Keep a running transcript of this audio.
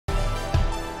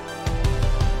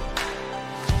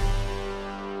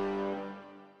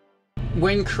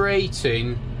when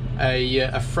creating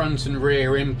a front and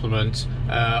rear implement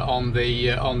on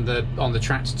the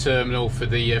tractor terminal for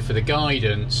the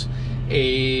guidance,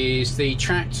 is the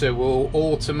tractor will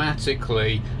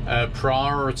automatically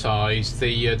prioritize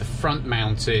the front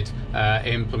mounted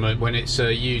implement when it's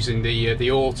using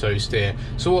the auto steer.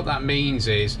 So what that means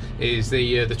is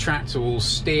the tractor will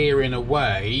steer in a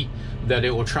way that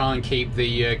it will try and keep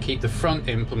the front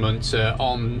implement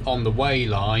on the way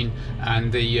line,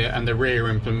 and the rear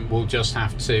implement will just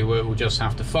have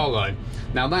to follow.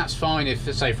 Now that's fine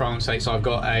if, say for argument's sake, I've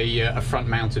got a front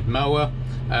mounted mower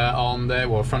on there,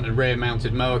 or a front and rear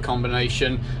mounted mower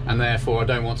combination, and therefore I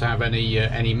don't want to have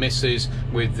any misses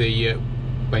with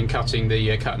when cutting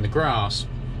the grass.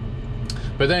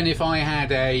 But then if I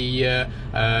had a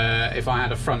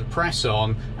front press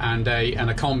on and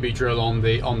a combi drill on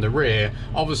the rear,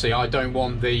 obviously I don't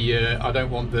want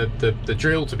the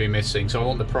drill to be missing. So I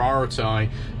want the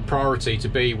priority to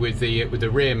be with the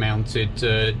rear mounted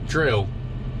drill.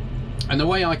 And the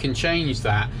way I can change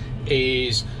that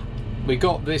is, we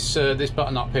got this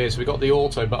button up here, so we got the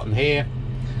auto button here,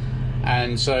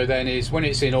 and so then when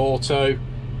it's in auto,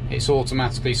 it's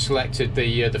automatically selected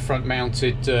the front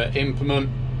mounted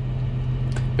implement.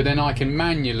 But then I can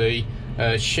manually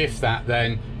shift that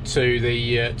then to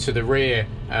the rear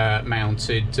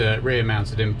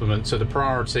mounted implement. So the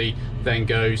priority then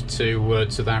goes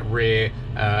to that rear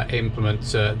implement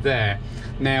there.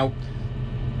 Now,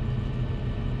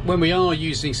 when we are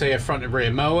using, say, a front and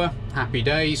rear mower, happy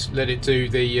days, let it do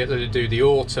the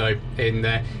auto in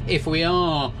there. If we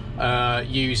are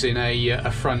using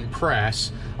a front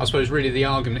press, I suppose really the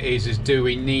argument is do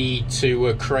we need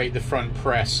to create the front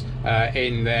press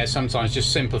in there? Sometimes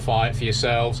just simplify it for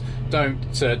yourselves.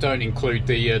 Don't include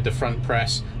the front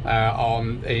press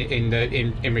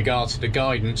in regards to the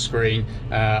guidance screen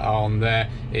on there.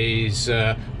 Is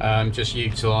just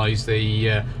utilise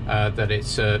that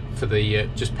it's for the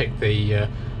just pick the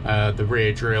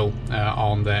rear drill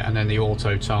on there, and then the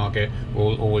auto target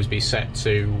will always be set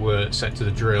to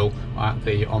the drill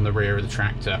on the rear of the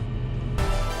tractor.